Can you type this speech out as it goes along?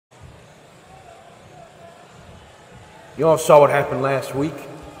You all saw what happened last week.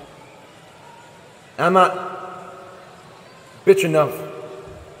 I'm not bitch enough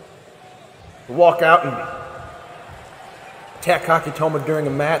to walk out and attack Hakitoma during a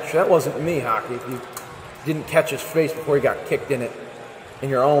match. That wasn't me, Haki. If you didn't catch his face before he got kicked in it in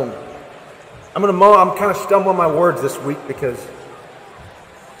your own. I'm kind of stumbling my words this week because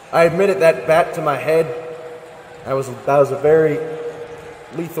I admitted that bat to my head. That was a very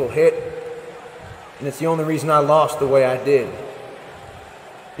lethal hit, and it's the only reason I lost the way I did.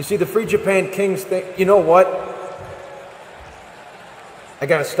 You see, the Free Japan Kings think, you know what? I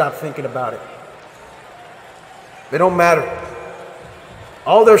gotta stop thinking about it. They don't matter.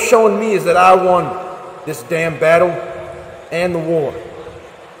 All they're showing me is that I won this damn battle and the war.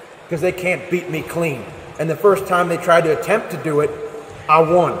 Because they can't beat me clean. And the first time they tried to attempt to do it, I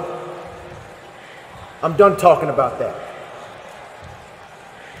won. I'm done talking about that.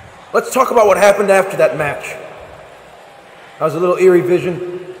 Let's talk about what happened after that match. I was a little eerie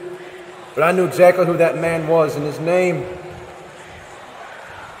vision, but I knew exactly who that man was, and his name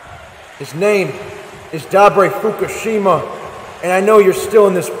is DABRE Fukushima, and I know you're still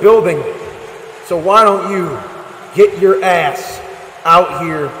in this building, so why don't you get your ass out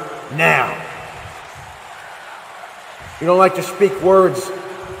here now? You don't like to speak words,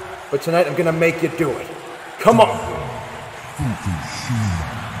 but tonight I'm gonna make you do it. Come on.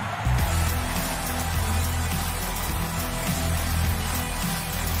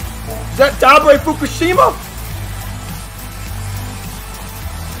 Is that DABRE Fukushima?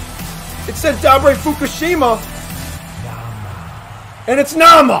 It said DABRE Fukushima. And it's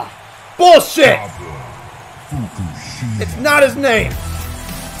Nama. Bullshit. It's not his name.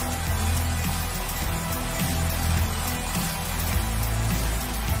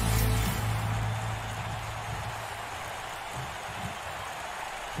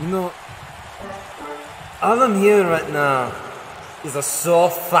 You know, all I'm hearing right now is a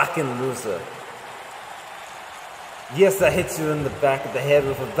sore fucking loser. Yes, I hit you in the back of the head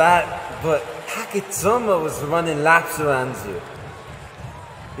with a bat, but Hakitoma was running laps around you.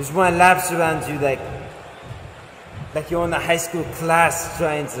 He was running laps around you like you're in a high school class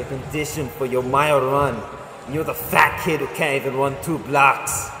trying to condition for your mile run. And you're the fat kid who can't even run 2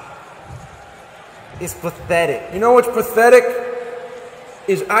 blocks. It's pathetic. You know what's pathetic?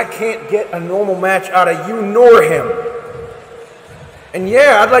 Is I can't get a normal match out of you nor him. And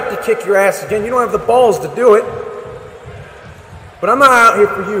yeah, I'd like to kick your ass again. You don't have the balls to do it. But I'm not out here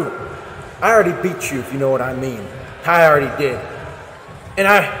for you. I already beat you, if you know what I mean. I already did. And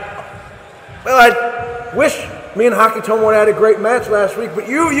I wish me and Hakitoma would have had a great match last week, but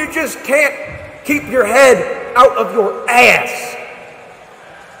you just can't keep your head out of your ass.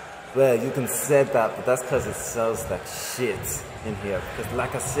 Well, you can say that, but that's because it sounds like shit in here. Because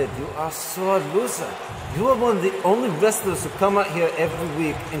like I said, you are so a loser. You are one of the only wrestlers who come out here every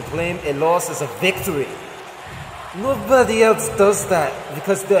week and claim a loss as a victory. Nobody else does that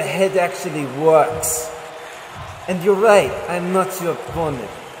because their head actually works. And you're right, I'm not your opponent.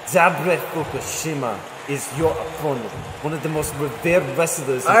 DABRE Fukushima is your opponent. One of the most revered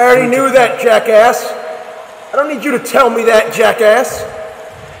wrestlers. I already knew that, jackass. I don't need you to tell me that, jackass.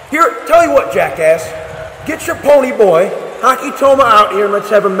 Here, tell you what, jackass. Get your pony boy, Hakitoma, out here and let's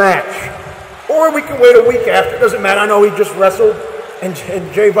have a match. Or we can wait a week after. It doesn't matter. I know he just wrestled and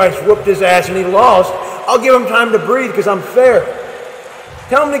Jay Vice whooped his ass and he lost. I'll give him time to breathe because I'm fair.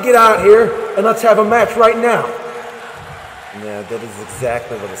 Tell him to get out here and let's have a match right now. Yeah, that is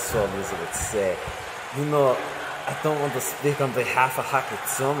exactly what a sore loser would say. You know, I don't want to speak on behalf of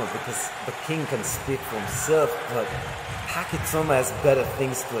Hakitoma because the king can speak for himself, but Hakitoma has better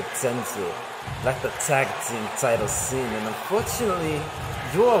things to attend to, like the tag team title scene, and unfortunately,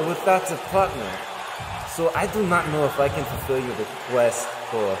 you are without a partner. So I do not know if I can fulfill your request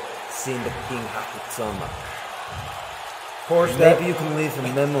for seeing the king Hakitoma. Of course, maybe you can leave a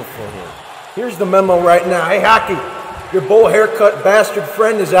memo for him. Here's the memo right now. Hey, Haki. Your bowl haircut bastard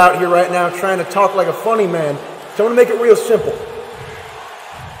friend is out here right now trying to talk like a funny man. So I'm going to make it real simple.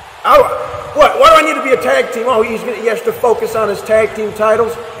 What? Why do I need to be a tag team? Oh, he has to focus on his tag team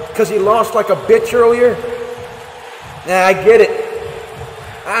titles because he lost like a bitch earlier? Nah, I get it.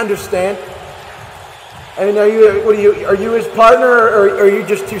 I understand. I mean, are you his partner or are you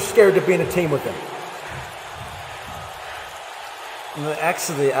just too scared to be in a team with him? No,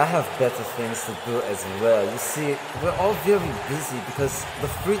 actually, I have better things to do as well. You see, we're all very busy because the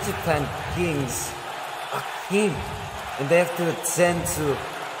Free Japan Kings are king. And they have to attend to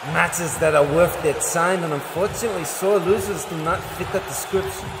matches that are worth their time. And unfortunately, sore losers do not fit that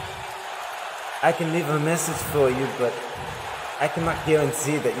description. I can leave a message for you, but I cannot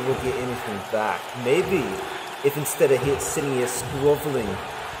guarantee that you will get anything back. Maybe if instead of here sitting here groveling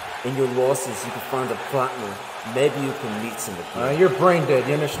in your losses, you can find a partner, maybe you can meet somebody. You're brain dead,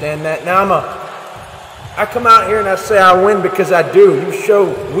 you understand that? Now I come out here and I say I win because I do. You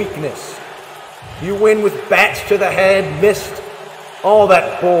show weakness. You win with bats to the head, missed, all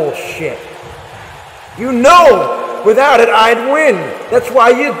that bullshit. You know without it I'd win. That's why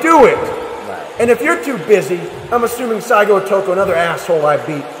you do it. Right. And if you're too busy, I'm assuming Saigo Otoko, another asshole I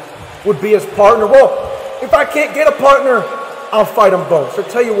beat, would be his partner. Well, if I can't get a partner, I'll fight them both. So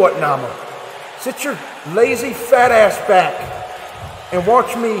tell you what, Nama, sit your lazy fat ass back and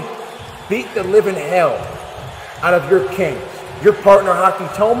watch me beat the living hell out of your kings, your partner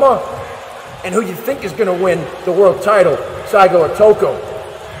Haki Toma, and who you think is going to win the world title, Saigo Otoko.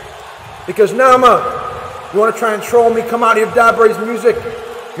 Because Nama, you want to try and troll me, come out here, DABRE's music,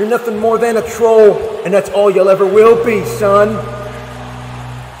 you're nothing more than a troll, and that's all you'll ever will be, son.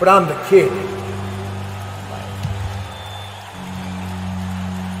 But I'm the kid.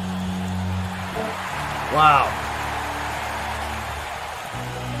 Wow.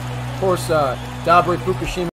 Of course, DABRE Fukushima